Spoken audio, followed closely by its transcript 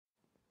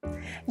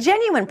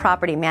Genuine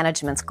Property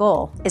Management's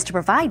goal is to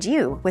provide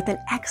you with an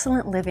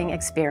excellent living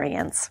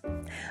experience.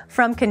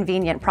 From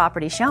convenient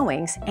property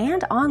showings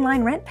and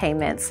online rent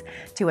payments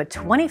to a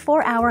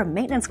 24-hour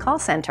maintenance call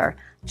center,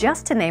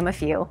 just to name a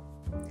few.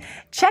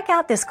 Check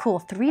out this cool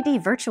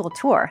 3D virtual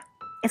tour.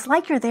 It's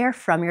like you're there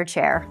from your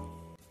chair.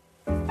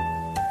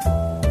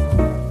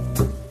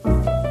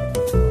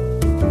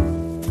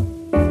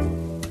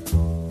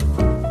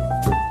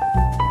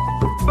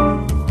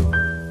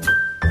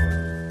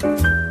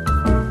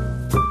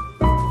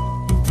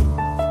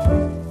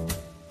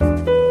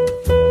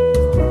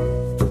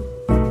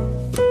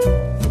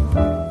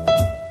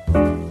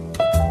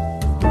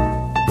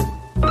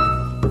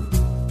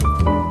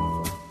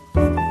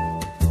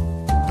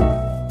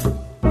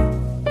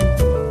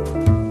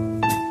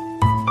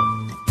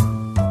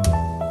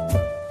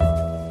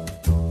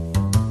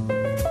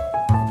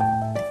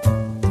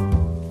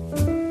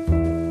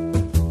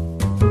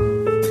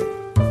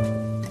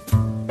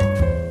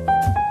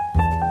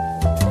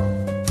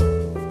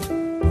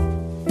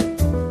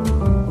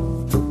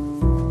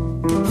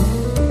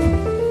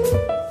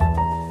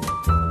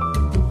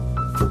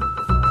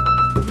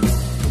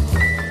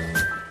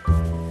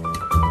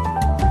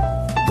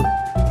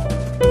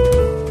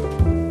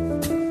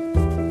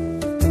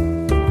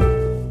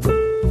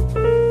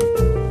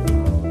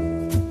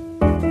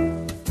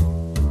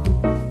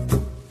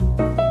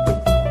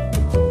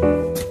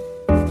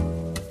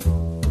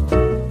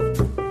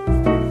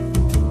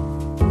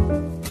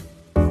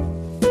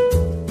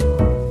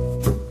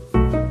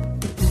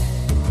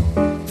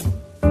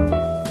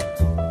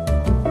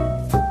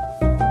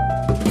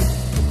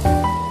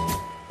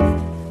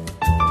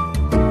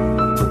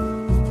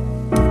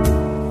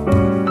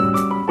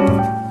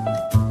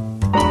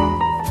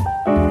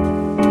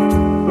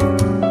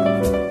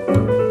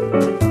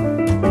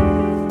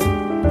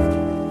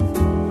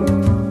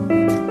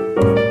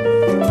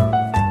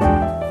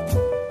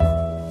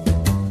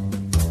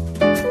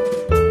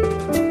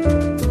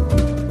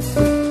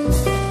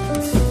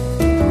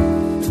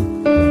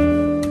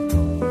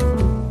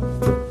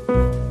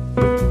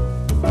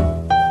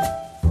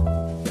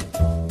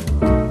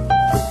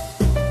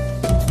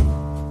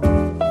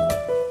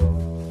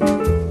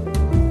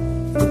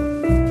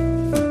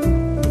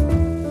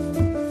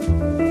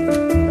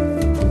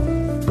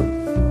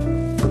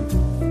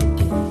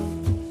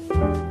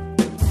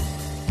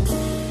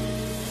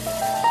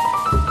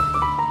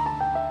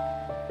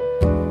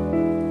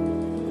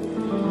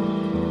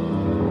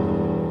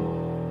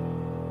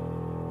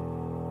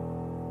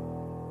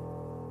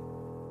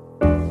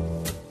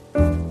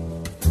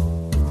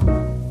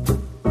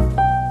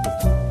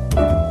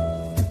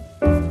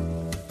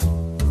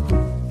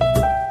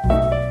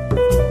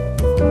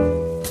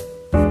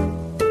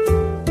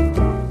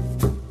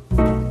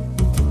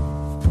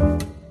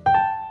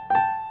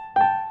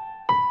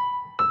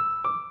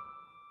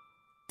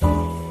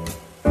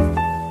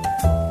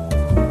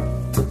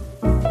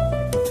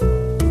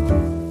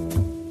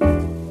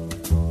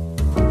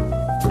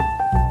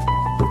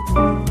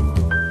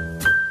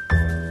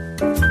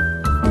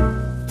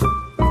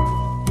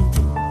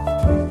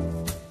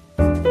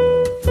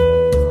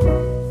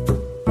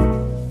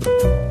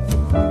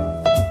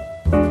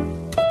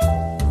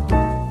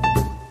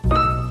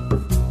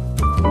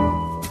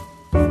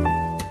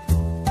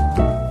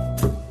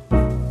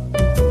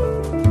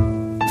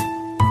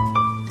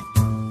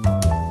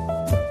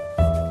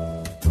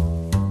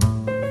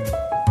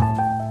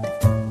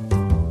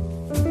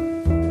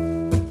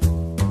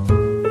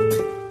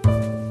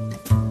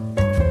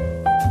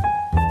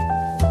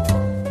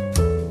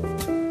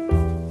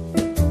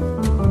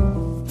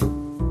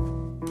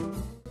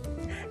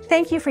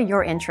 Thank you for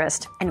your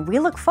interest, and we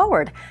look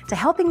forward to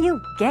helping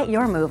you get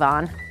your move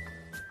on.